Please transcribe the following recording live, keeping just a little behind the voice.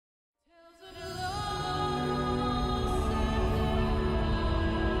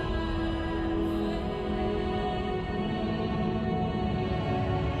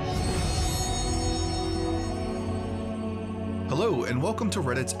Hello, and welcome to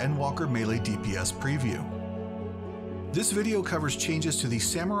Reddit's Endwalker Melee DPS preview. This video covers changes to the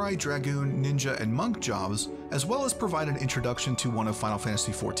Samurai, Dragoon, Ninja, and Monk jobs, as well as provide an introduction to one of Final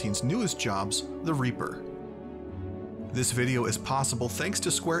Fantasy XIV's newest jobs, the Reaper. This video is possible thanks to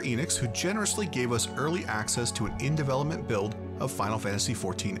Square Enix, who generously gave us early access to an in-development build of Final Fantasy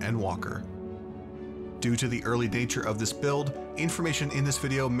XIV Endwalker. Due to the early nature of this build, information in this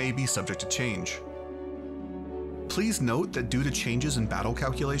video may be subject to change. Please note that due to changes in battle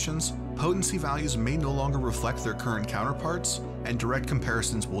calculations, potency values may no longer reflect their current counterparts, and direct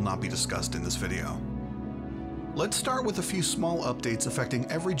comparisons will not be discussed in this video. Let's start with a few small updates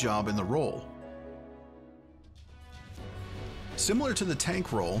affecting every job in the role. Similar to the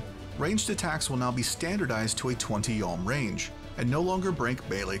tank role, ranged attacks will now be standardized to a 20 yalm range, and no longer break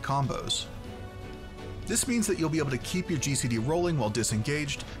melee combos. This means that you'll be able to keep your GCD rolling while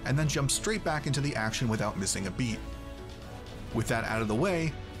disengaged, and then jump straight back into the action without missing a beat. With that out of the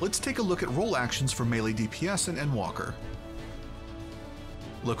way, let's take a look at role actions for melee DPS and Endwalker.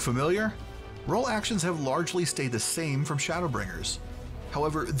 Look familiar? Role actions have largely stayed the same from Shadowbringers.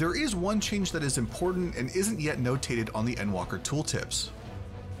 However, there is one change that is important and isn't yet notated on the Endwalker tooltips.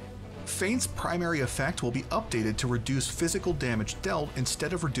 Feint's primary effect will be updated to reduce physical damage dealt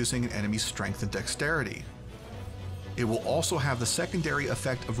instead of reducing an enemy's strength and dexterity. It will also have the secondary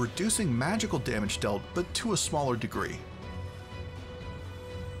effect of reducing magical damage dealt, but to a smaller degree.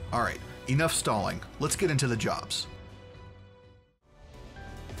 Alright, enough stalling, let's get into the jobs.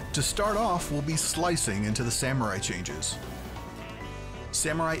 To start off, we'll be slicing into the Samurai changes.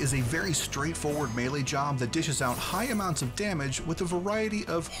 Samurai is a very straightforward melee job that dishes out high amounts of damage with a variety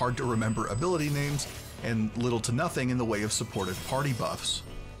of hard-to-remember ability names and little to nothing in the way of supportive party buffs.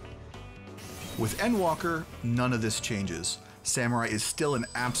 With Endwalker, none of this changes. Samurai is still an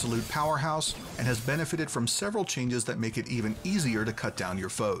absolute powerhouse and has benefited from several changes that make it even easier to cut down your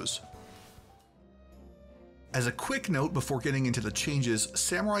foes. As a quick note before getting into the changes,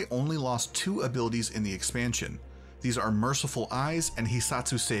 Samurai only lost 2 abilities in the expansion. These are Merciful Eyes and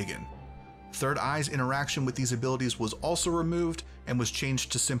Hisatsu Seigen. Third Eye's interaction with these abilities was also removed and was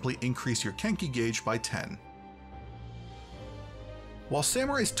changed to simply increase your Kenki gauge by 10. While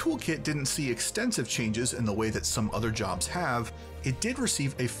Samurai's toolkit didn't see extensive changes in the way that some other jobs have, it did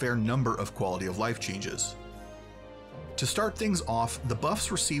receive a fair number of quality of life changes. To start things off, the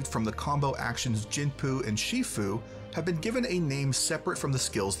buffs received from the combo actions Jinpu and Shifu have been given a name separate from the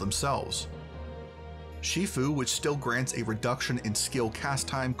skills themselves. Shifu, which still grants a reduction in skill cast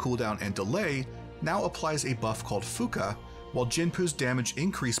time, cooldown, and delay, now applies a buff called Fuka, while Jinpu's damage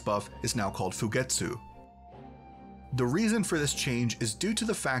increase buff is now called Fugetsu. The reason for this change is due to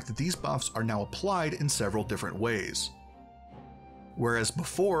the fact that these buffs are now applied in several different ways. Whereas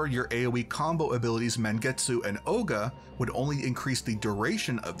before, your AoE combo abilities Mengetsu and Oga would only increase the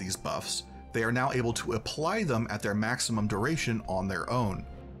duration of these buffs, they are now able to apply them at their maximum duration on their own.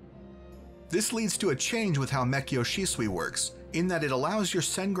 This leads to a change with how Mekkyo Shisui works, in that it allows your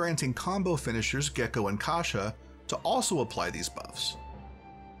Sen-granting combo finishers Gecko and Kasha to also apply these buffs.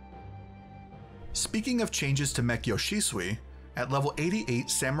 Speaking of changes to Mekkyo Shisui, at level 88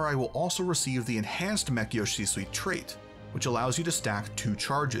 Samurai will also receive the enhanced Mekkyo Shisui trait, which allows you to stack 2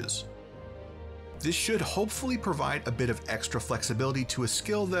 charges. This should hopefully provide a bit of extra flexibility to a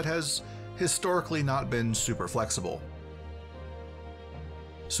skill that has historically not been super flexible.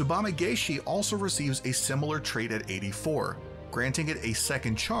 Tsubame Geishi also receives a similar trait at 84, granting it a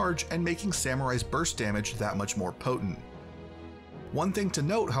second charge and making Samurai's burst damage that much more potent. One thing to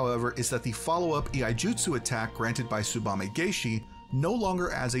note, however, is that the follow-up Iaijutsu attack granted by Tsubame Geishi no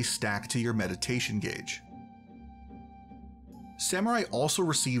longer adds a stack to your meditation gauge. Samurai also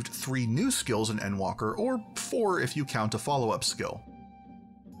received 3 new skills in Endwalker, or 4 if you count a follow-up skill.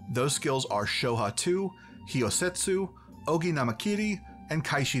 Those skills are Shoha 2, Hyosetsu, Ogi Namakiri, and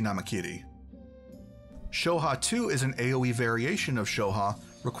Kaishi Namakiri. Shoha 2 is an AoE variation of Shoha,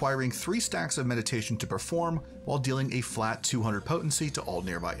 requiring 3 stacks of meditation to perform while dealing a flat 200 potency to all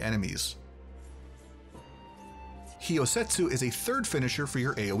nearby enemies. Hyosetsu is a third finisher for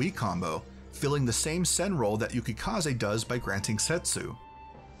your AoE combo, filling the same Sen role that Yukikaze does by granting Setsu.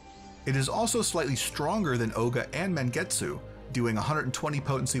 It is also slightly stronger than Oga and Mengetsu, doing 120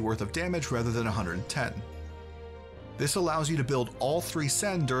 potency worth of damage rather than 110. This allows you to build all 3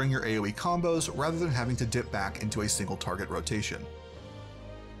 Sen during your AoE combos rather than having to dip back into a single target rotation.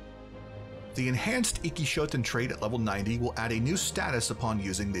 The enhanced Ikishoten trait at level 90 will add a new status upon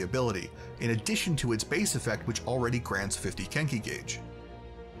using the ability, in addition to its base effect which already grants 50 Kenki gauge.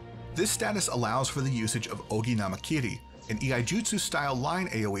 This status allows for the usage of Ogi Namakiri, an Iaijutsu style line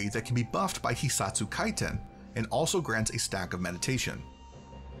AoE that can be buffed by Hisatsu Kaiten, and also grants a stack of meditation.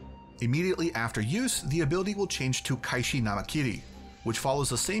 Immediately after use, the ability will change to Kaishi Namakiri, which follows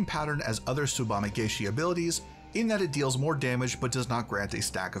the same pattern as other Tsubame Geshi abilities in that it deals more damage but does not grant a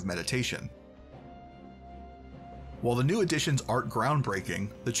stack of meditation. While the new additions aren't groundbreaking,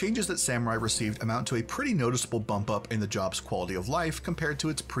 the changes that Samurai received amount to a pretty noticeable bump up in the job's quality of life compared to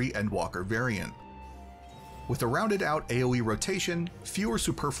its pre-Endwalker variant. With a rounded out AoE rotation, fewer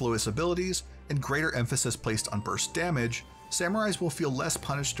superfluous abilities, and greater emphasis placed on burst damage, Samurais will feel less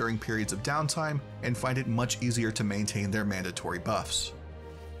punished during periods of downtime and find it much easier to maintain their mandatory buffs.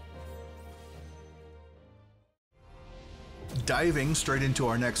 Diving straight into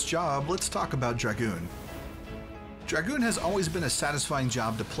our next job, let's talk about Dragoon. Dragoon has always been a satisfying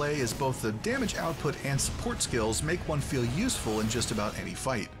job to play, as both the damage output and support skills make one feel useful in just about any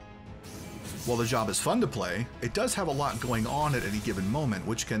fight. While the job is fun to play, it does have a lot going on at any given moment,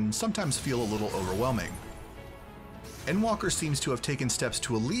 which can sometimes feel a little overwhelming. Endwalker seems to have taken steps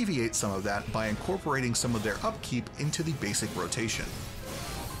to alleviate some of that by incorporating some of their upkeep into the basic rotation.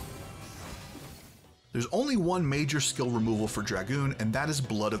 There's only one major skill removal for Dragoon, and that is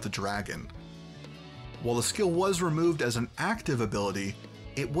Blood of the Dragon. While the skill was removed as an active ability,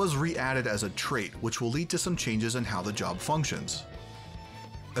 it was re-added as a trait, which will lead to some changes in how the job functions.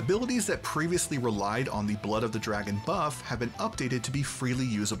 Abilities that previously relied on the Blood of the Dragon buff have been updated to be freely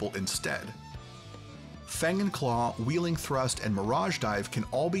usable instead. Fang and Claw, Wheeling Thrust, and Mirage Dive can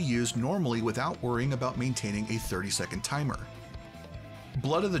all be used normally without worrying about maintaining a 30-second timer.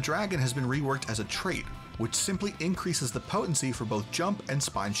 Blood of the Dragon has been reworked as a trait, which simply increases the potency for both Jump and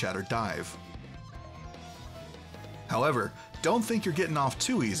Spine Shatter Dive. However, don't think you're getting off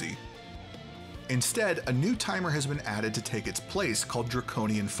too easy. Instead, a new timer has been added to take its place called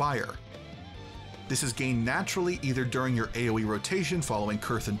Draconian Fire. This is gained naturally either during your AoE rotation following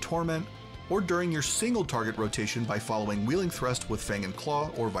Curthin Torment, or during your single target rotation by following Wheeling Thrust with Fang and Claw,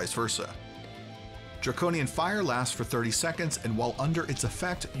 or vice versa. Draconian Fire lasts for 30 seconds, and while under its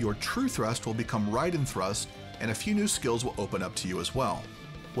effect, your True Thrust will become Raiden Thrust, and a few new skills will open up to you as well.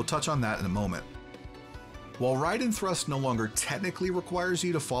 We'll touch on that in a moment. While Raiden Thrust no longer technically requires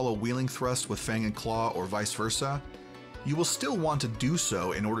you to follow Wheeling Thrust with Fang and Claw or vice versa, you will still want to do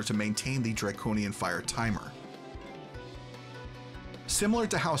so in order to maintain the Draconian Fire timer. Similar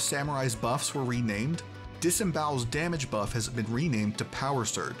to how Samurai's buffs were renamed, Disembowel's damage buff has been renamed to Power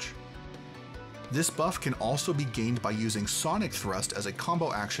Surge. This buff can also be gained by using Sonic Thrust as a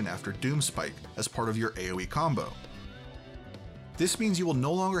combo action after Doom Spike as part of your AoE combo. This means you will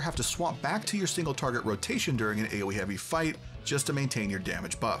no longer have to swap back to your single target rotation during an AoE heavy fight just to maintain your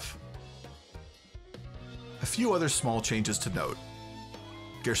damage buff. A few other small changes to note.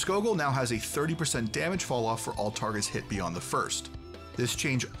 Gerskogel now has a 30% damage fall off for all targets hit beyond the first. This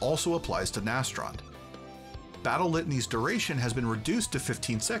change also applies to Nastrond. Battle Litany's duration has been reduced to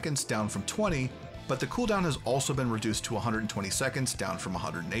 15 seconds down from 20, but the cooldown has also been reduced to 120 seconds down from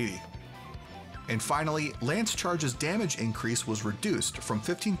 180. And finally, Lance Charge's damage increase was reduced from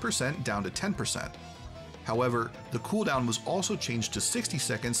 15% down to 10%. However, the cooldown was also changed to 60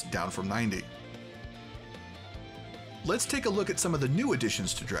 seconds down from 90. Let's take a look at some of the new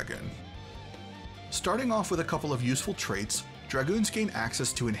additions to Dragoon. Starting off with a couple of useful traits, Dragoons gain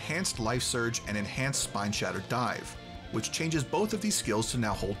access to Enhanced Life Surge and Enhanced Spine Shatter Dive, which changes both of these skills to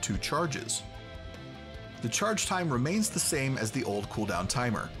now hold 2 charges. The charge time remains the same as the old cooldown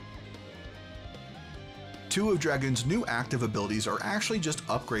timer. 2 of Dragoon's new active abilities are actually just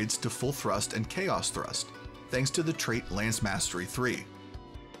upgrades to Full Thrust and Chaos Thrust, thanks to the trait Lance Mastery 3.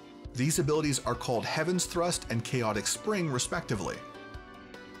 These abilities are called Heaven's Thrust and Chaotic Spring respectively.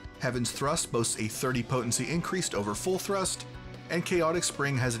 Heaven's Thrust boasts a 30 potency increase over Full Thrust, and Chaotic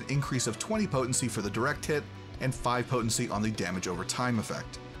Spring has an increase of 20 potency for the direct hit and 5 potency on the damage over time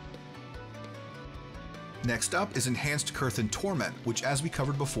effect. Next up is Enhanced Curthin Torment, which as we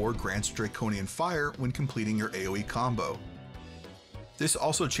covered before grants Draconian Fire when completing your AoE combo. This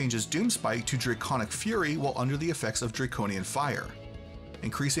also changes Doom Spike to Draconic Fury while under the effects of Draconian Fire,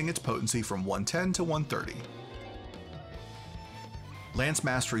 increasing its potency from 110 to 130. Lance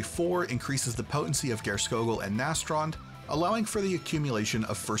Mastery 4 increases the potency of Gerskogel and Nastrond, allowing for the accumulation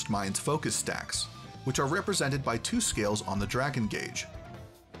of First Mind's focus stacks, which are represented by 2 scales on the Dragon Gauge.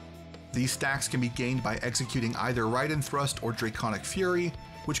 These stacks can be gained by executing either Raiden Thrust or Draconic Fury,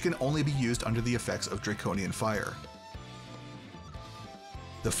 which can only be used under the effects of Draconian Fire.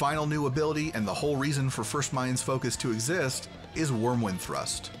 The final new ability, and the whole reason for First Mind's focus to exist, is Whirlwind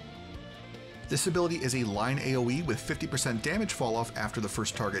Thrust. This ability is a line AoE with 50% damage falloff after the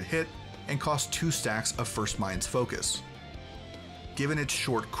first target hit, and costs 2 stacks of First Mind's focus. Given its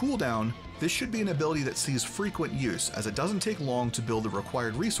short cooldown, This should be an ability that sees frequent use, as it doesn't take long to build the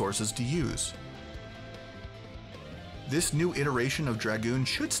required resources to use. This new iteration of Dragoon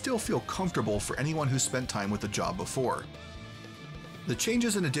should still feel comfortable for anyone who spent time with the job before. The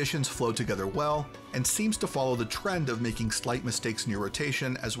changes and additions flow together well, and seems to follow the trend of making slight mistakes in your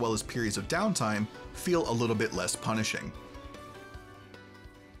rotation as well as periods of downtime feel a little bit less punishing.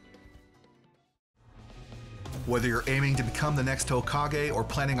 Whether you're aiming to become the next Hokage or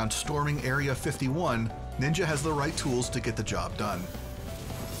planning on storming Area 51, Ninja has the right tools to get the job done.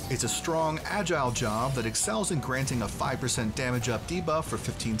 It's a strong, agile job that excels in granting a 5% damage up debuff for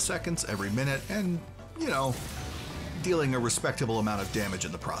 15 seconds every minute and, you know, dealing a respectable amount of damage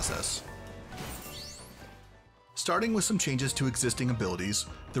in the process. Starting with some changes to existing abilities,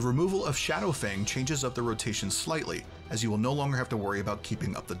 the removal of Shadow Fang changes up the rotation slightly, as you will no longer have to worry about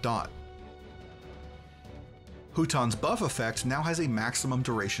keeping up the dot. Huton's buff effect now has a maximum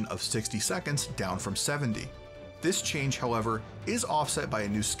duration of 60 seconds, down from 70. This change, however, is offset by a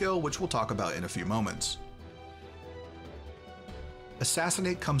new skill which we'll talk about in a few moments.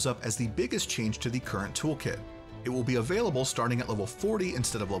 Assassinate comes up as the biggest change to the current toolkit. It will be available starting at level 40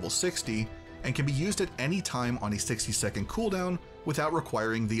 instead of level 60, and can be used at any time on a 60-second cooldown without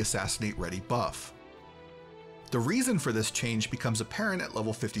requiring the Assassinate Ready buff. The reason for this change becomes apparent at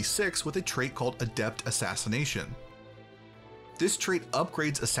level 56 with a trait called Adept Assassination. This trait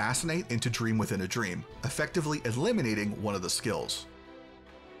upgrades Assassinate into Dream Within a Dream, effectively eliminating one of the skills.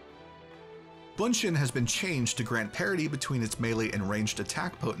 Bunshin has been changed to grant parity between its melee and ranged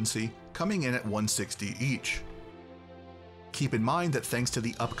attack potency, coming in at 160 each. Keep in mind that thanks to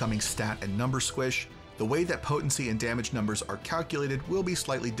the upcoming stat and number squish, the way that potency and damage numbers are calculated will be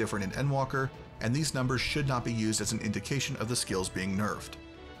slightly different in Endwalker, and these numbers should not be used as an indication of the skills being nerfed.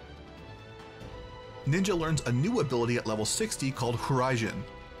 Ninja learns a new ability at level 60 called Horizon.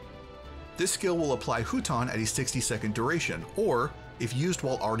 This skill will apply Huton at a 60-second duration, or, if used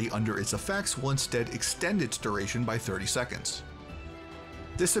while already under its effects, will instead extend its duration by 30 seconds.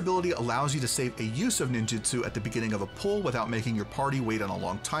 This ability allows you to save a use of ninjutsu at the beginning of a pull without making your party wait on a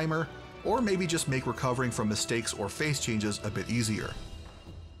long timer, or maybe just make recovering from mistakes or phase changes a bit easier.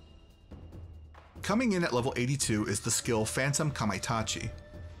 Coming in at level 82 is the skill Phantom Kamaitachi.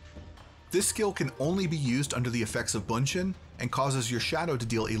 This skill can only be used under the effects of Bunshin, and causes your shadow to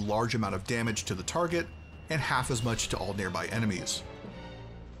deal a large amount of damage to the target, and half as much to all nearby enemies.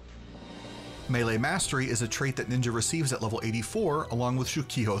 Melee Mastery is a trait that Ninja receives at level 84 along with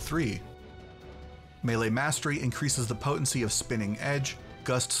Shukiho 3. Melee Mastery increases the potency of Spinning Edge,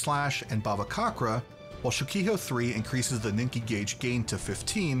 Gust Slash, and Bavakakra, while Shukiho 3 increases the Ninki gauge gain to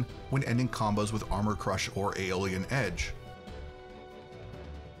 15 when ending combos with Armor Crush or Aeolian Edge.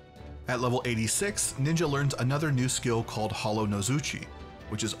 At level 86, Ninja learns another new skill called Hollow Nozuchi,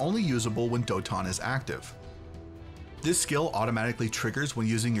 which is only usable when Doton is active. This skill automatically triggers when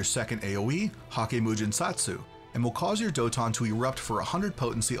using your second AoE, Hakemujin Satsu, and will cause your Doton to erupt for 100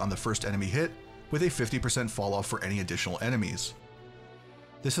 potency on the first enemy hit, with a 50% falloff for any additional enemies.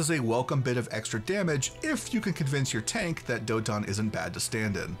 This is a welcome bit of extra damage if you can convince your tank that Doton isn't bad to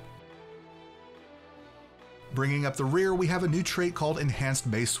stand in. Bringing up the rear, we have a new trait called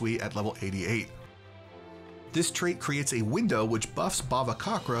Enhanced Meisui at level 88. This trait creates a window which buffs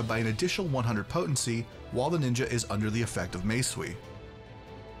Bavakakra by an additional 100 potency while the ninja is under the effect of Meisui.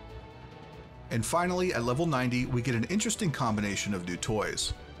 And finally, at level 90, we get an interesting combination of new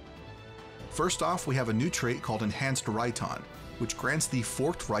toys. First off, we have a new trait called Enhanced Raiton, which grants the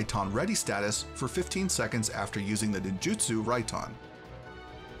Forked Raiton Ready status for 15 seconds after using the ninjutsu Raiton.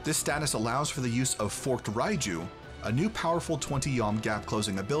 This status allows for the use of Forked Raiju, a new powerful 20 yalm gap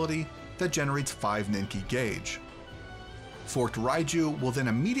closing ability that generates 5 Ninki gauge. Forked Raiju will then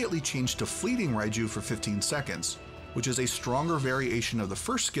immediately change to Fleeting Raiju for 15 seconds, which is a stronger variation of the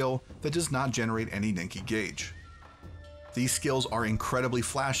first skill that does not generate any Ninki gauge. These skills are incredibly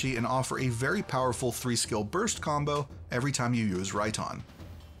flashy and offer a very powerful 3-skill burst combo every time you use Raiton.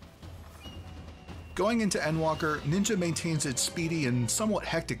 Going into Endwalker, Ninja maintains its speedy and somewhat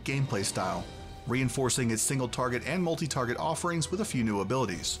hectic gameplay style, reinforcing its single-target and multi-target offerings with a few new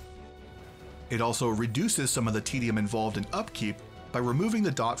abilities. It also reduces some of the tedium involved in upkeep by removing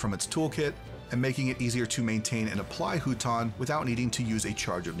the dot from its toolkit and making it easier to maintain and apply Huton without needing to use a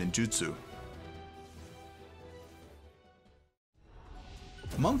charge of ninjutsu.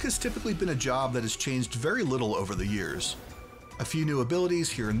 Monk has typically been a job that has changed very little over the years. A few new abilities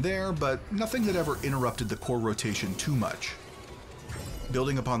here and there, but nothing that ever interrupted the core rotation too much.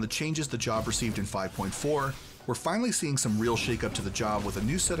 Building upon the changes the job received in 5.4, we're finally seeing some real shakeup to the job with a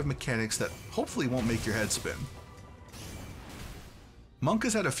new set of mechanics that hopefully won't make your head spin. Monk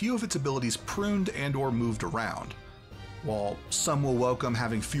has had a few of its abilities pruned and or moved around. While some will welcome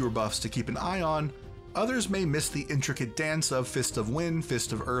having fewer buffs to keep an eye on, others may miss the intricate dance of Fist of Wind,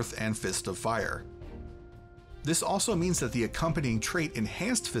 Fist of Earth, and Fist of Fire. This also means that the accompanying trait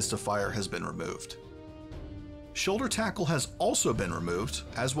Enhanced Fist of Fire has been removed. Shoulder Tackle has also been removed,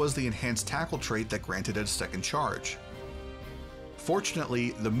 as was the Enhanced Tackle trait that granted it a second charge.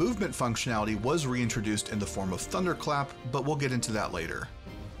 Fortunately, the movement functionality was reintroduced in the form of Thunderclap, but we'll get into that later.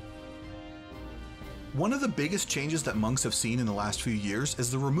 One of the biggest changes that monks have seen in the last few years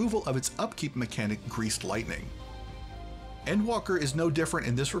is the removal of its upkeep mechanic Greased Lightning. Endwalker is no different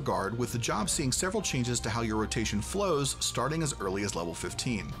in this regard, with the job seeing several changes to how your rotation flows starting as early as level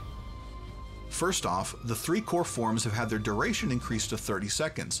 15. First off, the 3 core forms have had their duration increased to 30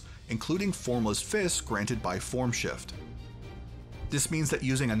 seconds, including Formless Fist granted by Form Shift. This means that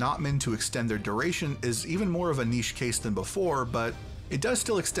using a Knotman to extend their duration is even more of a niche case than before, but it does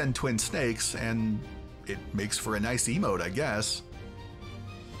still extend Twin Snakes, and it makes for a nice emote, I guess.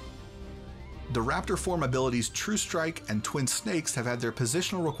 The Raptor form abilities True Strike and Twin Snakes have had their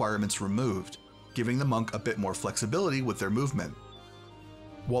positional requirements removed, giving the monk a bit more flexibility with their movement.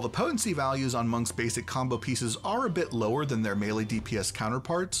 While the potency values on Monk's basic combo pieces are a bit lower than their melee DPS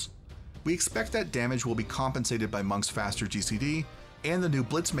counterparts, we expect that damage will be compensated by Monk's faster GCD and the new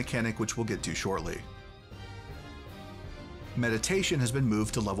Blitz mechanic, which we'll get to shortly. Meditation has been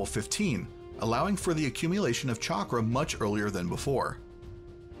moved to level 15, allowing for the accumulation of chakra much earlier than before.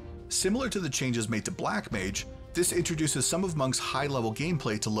 Similar to the changes made to Black Mage, this introduces some of Monk's high-level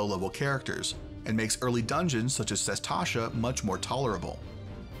gameplay to low-level characters, and makes early dungeons such as Sestasha much more tolerable.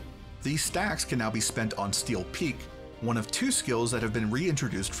 These stacks can now be spent on Steel Peak, one of 2 skills that have been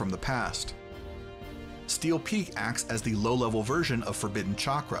reintroduced from the past. Steel Peak acts as the low-level version of Forbidden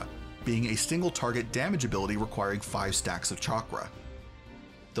Chakra, being a single target damage ability requiring 5 stacks of chakra.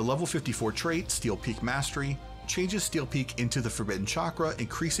 The level 54 trait, Steel Peak Mastery, changes Steel Peak into the Forbidden Chakra,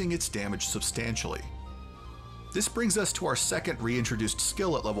 increasing its damage substantially. This brings us to our second reintroduced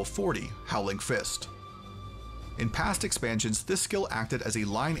skill at level 40, Howling Fist. In past expansions, this skill acted as a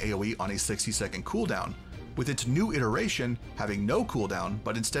line AoE on a 60-second cooldown, with its new iteration having no cooldown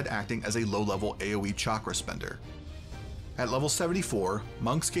but instead acting as a low-level AoE chakra spender. At level 74,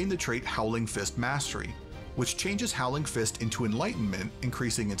 monks gain the trait Howling Fist Mastery, which changes Howling Fist into Enlightenment,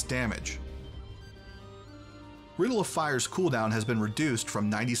 increasing its damage. Riddle of Fire's cooldown has been reduced from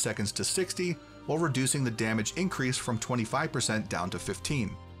 90 seconds to 60, while reducing the damage increase from 25% down to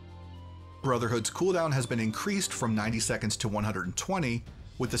 15. Brotherhood's cooldown has been increased from 90 seconds to 120,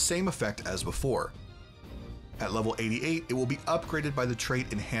 with the same effect as before. At level 88, it will be upgraded by the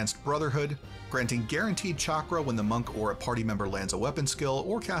trait Enhanced Brotherhood, granting guaranteed chakra when the monk or a party member lands a weapon skill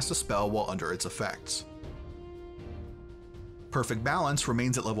or casts a spell while under its effects. Perfect Balance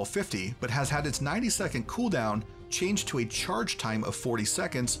remains at level 50, but has had its 90-second cooldown changed to a charge time of 40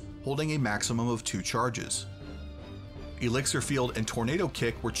 seconds, holding a maximum of 2 charges. Elixir Field and Tornado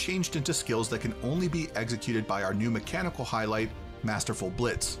Kick were changed into skills that can only be executed by our new mechanical highlight, Masterful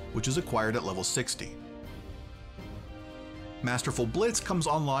Blitz, which is acquired at level 60. Masterful Blitz comes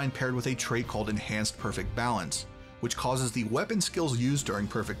online paired with a trait called Enhanced Perfect Balance, which causes the weapon skills used during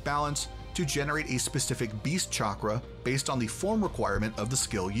Perfect Balance to generate a specific beast chakra based on the form requirement of the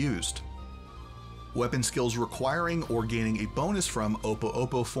skill used. Weapon skills requiring or gaining a bonus from Oppo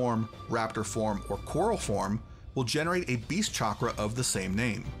Oppo form, Raptor form, or Coral form will generate a beast chakra of the same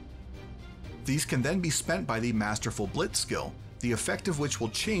name. These can then be spent by the Masterful Blitz skill, the effect of which will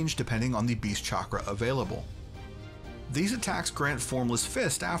change depending on the beast chakra available. These attacks grant Formless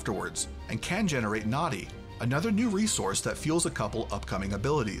Fist afterwards, and can generate Naughty, another new resource that fuels a couple upcoming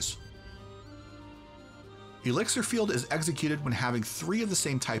abilities. Elixir Field is executed when having 3 of the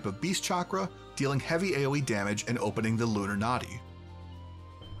same type of beast chakra, dealing heavy AoE damage and opening the Lunar Naughty.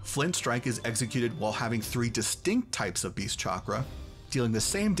 Flint Strike is executed while having 3 distinct types of beast chakra, dealing the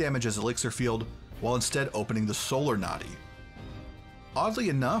same damage as Elixir Field, while instead opening the Solar Naughty. Oddly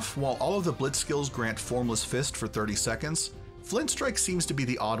enough, while all of the Blitz skills grant Formless Fist for 30 seconds, Flint Strike seems to be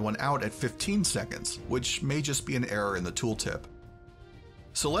the odd one out at 15 seconds, which may just be an error in the tooltip.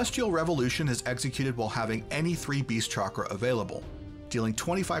 Celestial Revolution is executed while having any 3 beast chakra available, dealing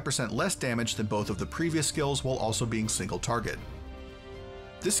 25% less damage than both of the previous skills while also being single target.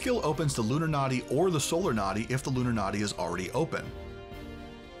 This skill opens the Lunar Naughty or the Solar Naughty if the Lunar Naughty is already open.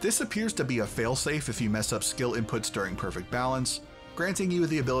 This appears to be a failsafe if you mess up skill inputs during Perfect Balance, granting you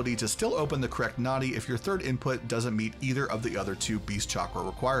the ability to still open the correct Naughty if your third input doesn't meet either of the other 2 beast chakra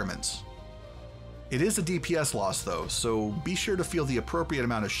requirements. It is a DPS loss though, so be sure to feel the appropriate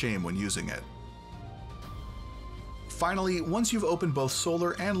amount of shame when using it. Finally, once you've opened both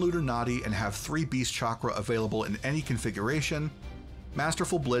Solar and Lunar Nadi and have 3 Beast Chakra available in any configuration,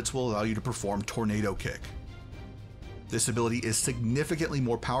 Masterful Blitz will allow you to perform Tornado Kick. This ability is significantly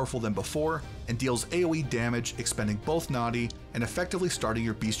more powerful than before and deals AoE damage, expending both Nadi and effectively starting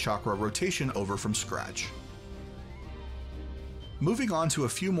your Beast Chakra rotation over from scratch. Moving on to a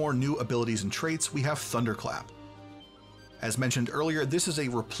few more new abilities and traits, we have Thunderclap. As mentioned earlier, this is a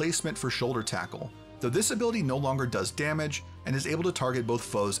replacement for Shoulder Tackle, though this ability no longer does damage and is able to target both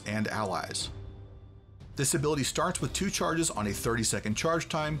foes and allies. This ability starts with 2 charges on a 30-second charge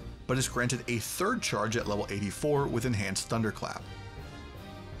time, but is granted a 3rd charge at level 84 with Enhanced Thunderclap.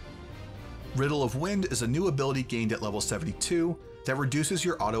 Riddle of Wind is a new ability gained at level 72 that reduces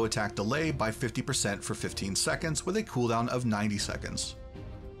your auto attack delay by 50% for 15 seconds with a cooldown of 90 seconds.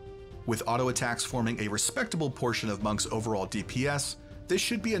 With auto attacks forming a respectable portion of Monk's overall DPS, this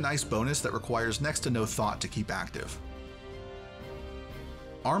should be a nice bonus that requires next to no thought to keep active.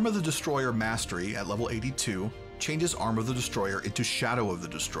 Arm of the Destroyer Mastery at level 82 changes Arm of the Destroyer into Shadow of the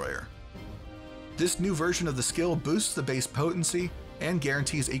Destroyer. This new version of the skill boosts the base potency and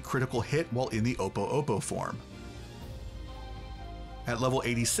guarantees a critical hit while in the Oppo form. At level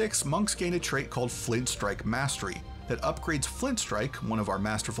 86, monks gain a trait called Flint Strike Mastery that upgrades Flint Strike, one of our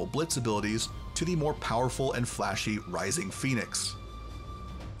Masterful Blitz abilities, to the more powerful and flashy Rising Phoenix.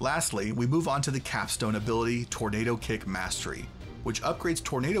 Lastly, we move on to the capstone ability Tornado Kick Mastery, which upgrades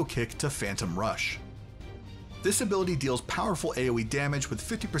Tornado Kick to Phantom Rush. This ability deals powerful AoE damage with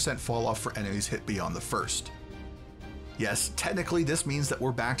 50% falloff for enemies hit beyond the first. Yes, technically this means that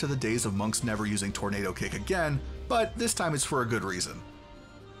we're back to the days of monks never using Tornado Kick again, but this time it's for a good reason.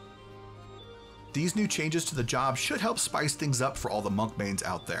 These new changes to the job should help spice things up for all the monk mains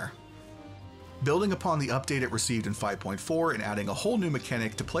out there. Building upon the update it received in 5.4 and adding a whole new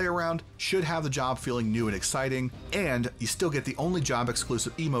mechanic to play around should have the job feeling new and exciting, and you still get the only job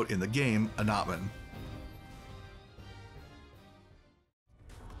exclusive emote in the game, Anatman.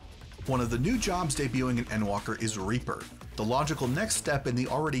 One of the new jobs debuting in Endwalker is Reaper, the logical next step in the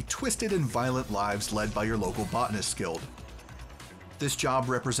already twisted and violent lives led by your local botanist guild. This job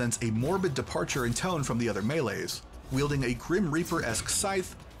represents a morbid departure in tone from the other melees, wielding a Grim Reaper-esque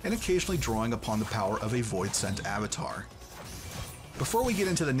scythe and occasionally drawing upon the power of a Void-Sent avatar. Before we get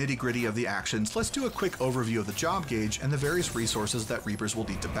into the nitty-gritty of the actions, let's do a quick overview of the job gauge and the various resources that Reapers will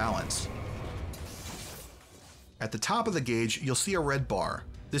need to balance. At the top of the gauge, you'll see a red bar.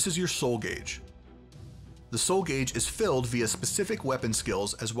 This is your soul gauge. The soul gauge is filled via specific weapon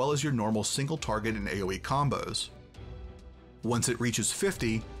skills as well as your normal single target and AoE combos. Once it reaches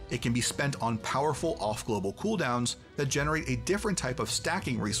 50, it can be spent on powerful off-global cooldowns that generate a different type of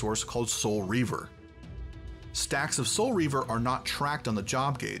stacking resource called Soul Reaver. Stacks of Soul Reaver are not tracked on the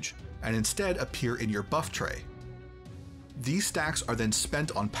job gauge, and instead appear in your buff tray. These stacks are then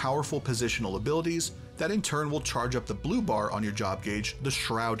spent on powerful positional abilities that in turn will charge up the blue bar on your job gauge, the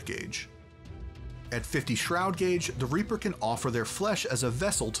Shroud gauge. At 50 Shroud gauge, the Reaper can offer their flesh as a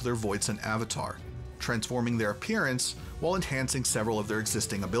vessel to their Void-Sent avatar, transforming their appearance while enhancing several of their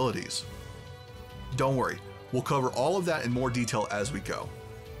existing abilities. Don't worry, we'll cover all of that in more detail as we go.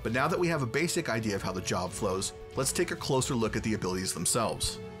 But now that we have a basic idea of how the job flows, let's take a closer look at the abilities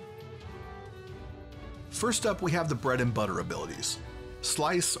themselves. First up, we have the bread and butter abilities.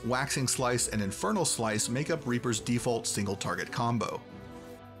 Slice, Waxing Slice, and Infernal Slice make up Reaper's default single target combo.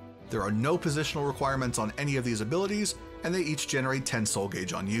 There are no positional requirements on any of these abilities, and they each generate 10 soul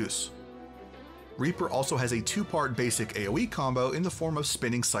gauge on use. Reaper also has a 2-part basic AoE combo in the form of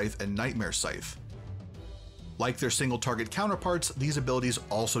Spinning Scythe and Nightmare Scythe. Like their single target counterparts, these abilities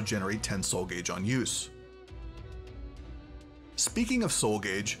also generate 10 soul gauge on use. Speaking of soul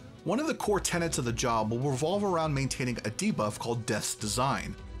gauge, one of the core tenets of the job will revolve around maintaining a debuff called Death's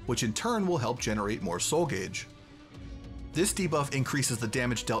Design, which in turn will help generate more soul gauge. This debuff increases the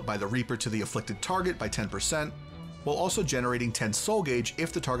damage dealt by the Reaper to the afflicted target by 10%, while also generating 10 soul gauge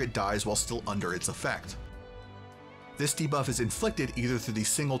if the target dies while still under its effect. This debuff is inflicted either through the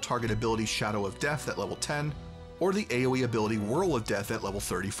single target ability Shadow of Death at level 10, or the AoE ability Whirl of Death at level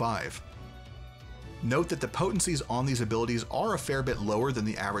 35. Note that the potencies on these abilities are a fair bit lower than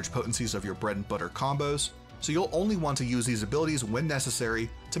the average potencies of your bread and butter combos, so you'll only want to use these abilities when necessary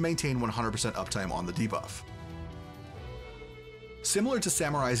to maintain 100% uptime on the debuff. Similar to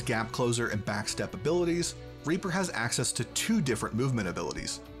Samurai's Gap Closer and Backstep abilities, Reaper has access to 2 different movement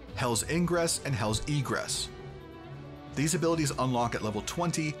abilities, Hell's Ingress and Hell's Egress. These abilities unlock at level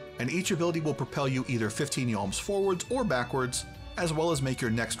 20, and each ability will propel you either 15 yalms forwards or backwards, as well as make your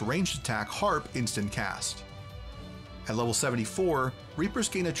next ranged attack Harp instant cast. At level 74, Reapers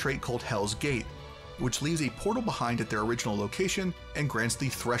gain a trait called Hell's Gate, which leaves a portal behind at their original location and grants the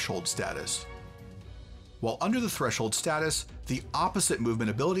Threshold status. While under the Threshold status, the opposite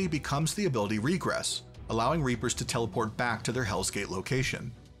movement ability becomes the ability Regress, allowing Reapers to teleport back to their Hell's Gate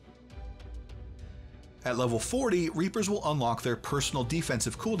location. At level 40, Reapers will unlock their personal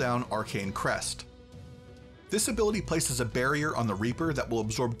defensive cooldown Arcane Crest. This ability places a barrier on the Reaper that will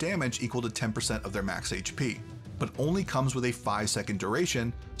absorb damage equal to 10% of their max HP, but only comes with a 5-second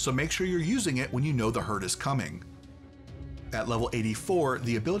duration, so make sure you're using it when you know the hurt is coming. At level 84,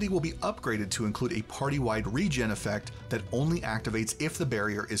 the ability will be upgraded to include a party-wide regen effect that only activates if the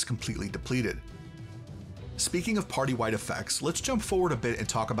barrier is completely depleted. Speaking of party-wide effects, let's jump forward a bit and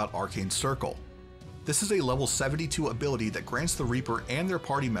talk about Arcane Circle. This is a level 72 ability that grants the Reaper and their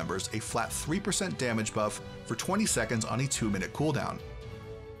party members a flat 3% damage buff for 20 seconds on a 2-minute cooldown.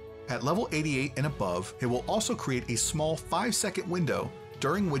 At level 88 and above, it will also create a small 5-second window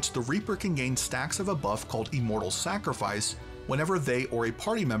during which the Reaper can gain stacks of a buff called Immortal Sacrifice whenever they or a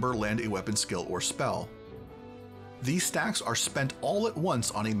party member land a weapon skill or spell. These stacks are spent all at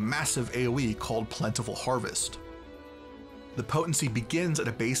once on a massive AoE called Plentiful Harvest. The potency begins at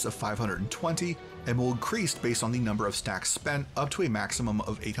a base of 520 and will increase based on the number of stacks spent up to a maximum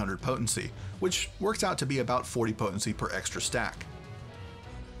of 800 potency, which works out to be about 40 potency per extra stack.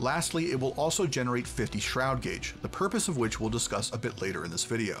 Lastly, it will also generate 50 Shroud Gauge, the purpose of which we'll discuss a bit later in this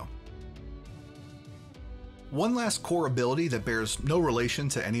video. One last core ability that bears no relation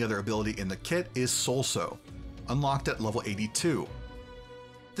to any other ability in the kit is Soul Sow, unlocked at level 82.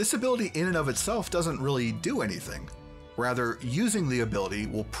 This ability in and of itself doesn't really do anything. Rather, using the ability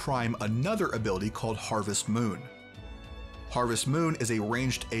will prime another ability called Harvest Moon. Harvest Moon is a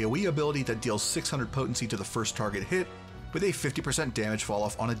ranged AoE ability that deals 600 potency to the first target hit, with a 50% damage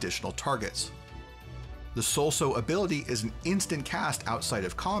falloff on additional targets. The Soul Sow ability is an instant cast outside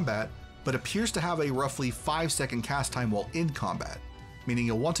of combat, but appears to have a roughly 5-second cast time while in combat, meaning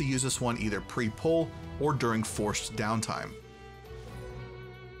you'll want to use this one either pre-pull or during forced downtime.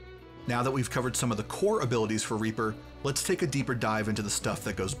 Now that we've covered some of the core abilities for Reaper, let's take a deeper dive into the stuff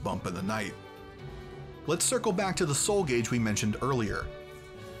that goes bump in the night. Let's circle back to the soul gauge we mentioned earlier.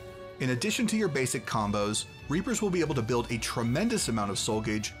 In addition to your basic combos, Reapers will be able to build a tremendous amount of soul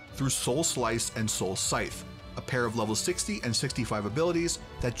gauge through Soul Slice and Soul Scythe, a pair of level 60 and 65 abilities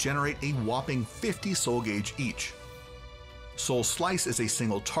that generate a whopping 50 soul gauge each. Soul Slice is a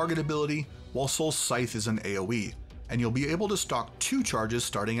single target ability, while Soul Scythe is an AoE, and you'll be able to stock 2 charges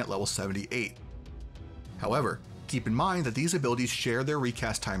starting at level 78. However, keep in mind that these abilities share their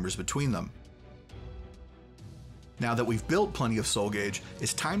recast timers between them. Now that we've built plenty of soul gauge,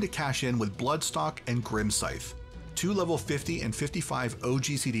 it's time to cash in with Bloodstock and Grim Scythe, 2 level 50 and 55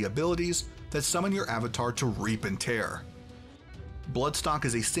 OGCD abilities that summon your avatar to reap and tear. Bloodstock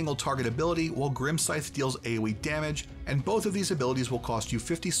is a single target ability, while Grim Scythe deals AoE damage, and both of these abilities will cost you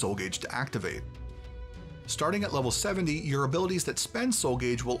 50 soul gauge to activate. Starting at level 70, your abilities that spend soul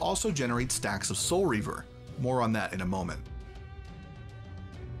gauge will also generate stacks of Soul Reaver. More on that in a moment.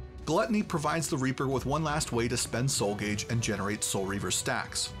 Gluttony provides the Reaper with one last way to spend soul gauge and generate Soul Reaver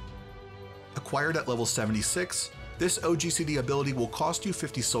stacks. Acquired at level 76, this OGCD ability will cost you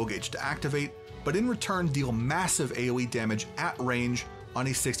 50 soul gauge to activate, but in return deal massive AoE damage at range on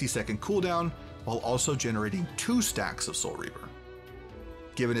a 60-second cooldown, while also generating 2 stacks of Soul Reaver.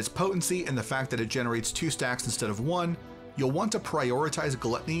 Given its potency and the fact that it generates 2 stacks instead of 1, you'll want to prioritize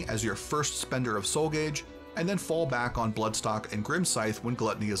Gluttony as your first spender of soul gauge, and then fall back on Bloodstock and Grim Scythe when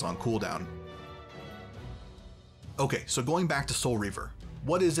Gluttony is on cooldown. Okay, so going back to Soul Reaver.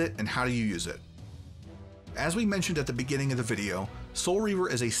 What is it and how do you use it? As we mentioned at the beginning of the video, Soul Reaver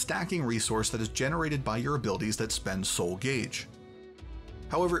is a stacking resource that is generated by your abilities that spend soul gauge.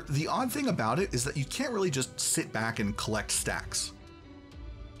 However, the odd thing about it is that you can't really just sit back and collect stacks.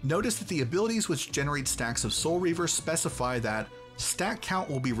 Notice that the abilities which generate stacks of Soul Reaver specify that stack count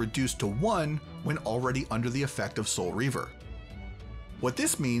will be reduced to 1 when already under the effect of Soul Reaver. What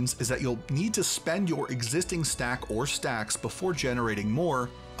this means is that you'll need to spend your existing stack or stacks before generating more,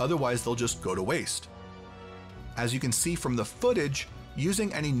 otherwise they'll just go to waste. As you can see from the footage,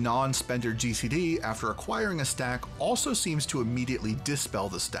 using any non-spender GCD after acquiring a stack also seems to immediately dispel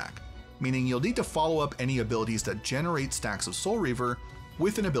the stack, meaning you'll need to follow up any abilities that generate stacks of Soul Reaver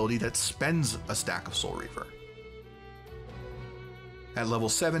with an ability that spends a stack of Soul Reaver. At level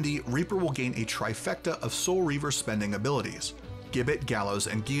 70, Reaper will gain a trifecta of Soul Reaver spending abilities, Gibbet, Gallows,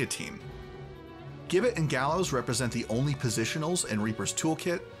 and Guillotine. Gibbet and Gallows represent the only positionals in Reaper's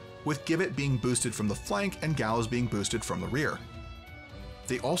toolkit, with Gibbet being boosted from the flank and Gallows being boosted from the rear.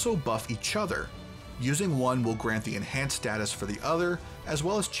 They also buff each other. Using one will grant the enhanced status for the other, as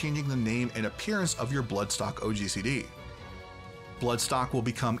well as changing the name and appearance of your Bloodstock OGCD. Bloodstock will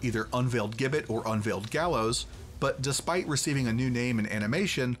become either Unveiled Gibbet or Unveiled Gallows, but despite receiving a new name and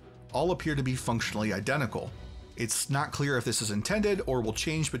animation, all appear to be functionally identical. It's not clear if this is intended or will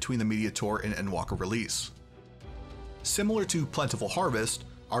change between the Media Tour and Endwalker release. Similar to Plentiful Harvest,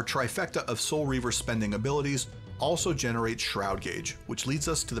 our trifecta of Soul Reaver spending abilities also generate Shroud Gauge, which leads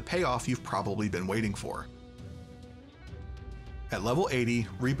us to the payoff you've probably been waiting for. At level 80,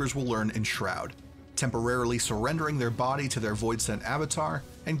 Reapers will learn Enshroud, temporarily surrendering their body to their Voidsent avatar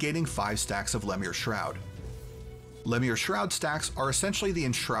and gaining 5 stacks of Lemure Shroud. Lemure Shroud stacks are essentially the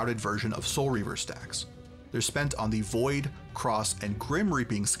enshrouded version of Soul Reaver stacks. They're spent on the Void, Cross, and Grim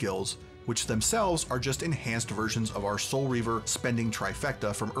Reaping skills, which themselves are just enhanced versions of our Soul Reaver spending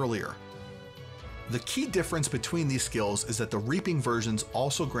trifecta from earlier. The key difference between these skills is that the Reaping versions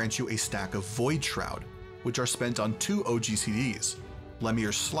also grant you a stack of Void Shroud, which are spent on 2 OGCDs,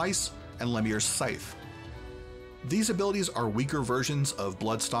 Lemire's Slice and Lemire's Scythe. These abilities are weaker versions of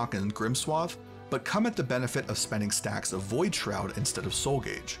Bloodstock and Grimswath, but come at the benefit of spending stacks of Void Shroud instead of Soul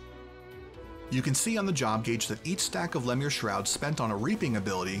Gauge. You can see on the job gauge that each stack of Lemure Shroud spent on a Reaping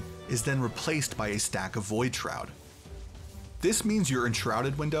ability is then replaced by a stack of Void Shroud. This means your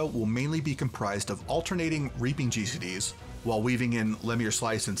Enshrouded window will mainly be comprised of alternating Reaping GCDs, while weaving in Lemure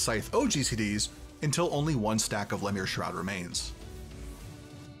Slice and Scythe OGCDs until only 1 stack of Lemure Shroud remains.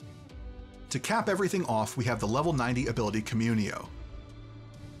 To cap everything off, we have the level 90 ability Communio.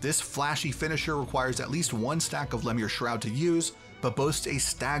 This flashy finisher requires at least 1 stack of Lemure Shroud to use, but boasts a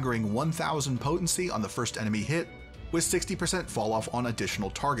staggering 1000 potency on the first enemy hit, with 60% fall off on additional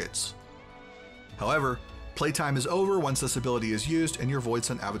targets. However, playtime is over once this ability is used, and your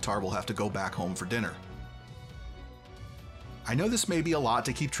Voidsent avatar will have to go back home for dinner. I know this may be a lot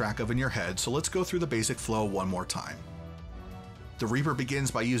to keep track of in your head, so let's go through the basic flow one more time. The Reaper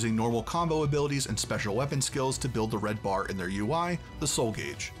begins by using normal combo abilities and special weapon skills to build the red bar in their UI, the Soul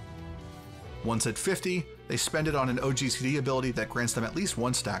Gauge. Once at 50, they spend it on an OGCD ability that grants them at least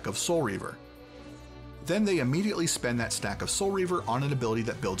 1 stack of Soul Reaver. Then they immediately spend that stack of Soul Reaver on an ability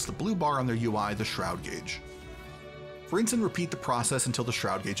that builds the blue bar on their UI, the Shroud Gauge. Rinse and repeat the process until the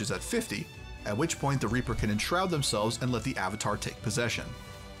Shroud Gauge is at 50, at which point the Reaper can enshroud themselves and let the avatar take possession.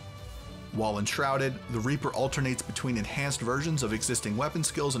 While enshrouded, the Reaper alternates between enhanced versions of existing weapon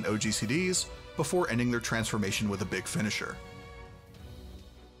skills and OGCDs before ending their transformation with a big finisher.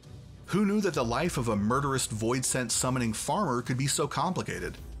 Who knew that the life of a murderous Voidsent summoning farmer could be so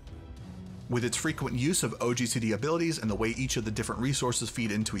complicated? With its frequent use of OGCD abilities and the way each of the different resources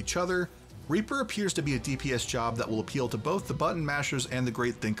feed into each other, Reaper appears to be a DPS job that will appeal to both the button mashers and the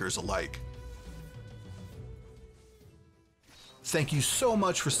great thinkers alike. Thank you so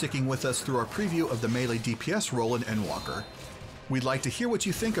much for sticking with us through our preview of the melee DPS role in Endwalker. We'd like to hear what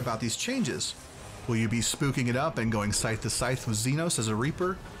you think about these changes. Will you be spooking it up and going scythe to scythe with Xenos as a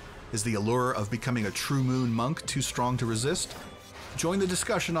Reaper? Is the allure of becoming a True Moon monk too strong to resist? Join the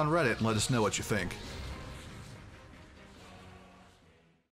discussion on Reddit and let us know what you think.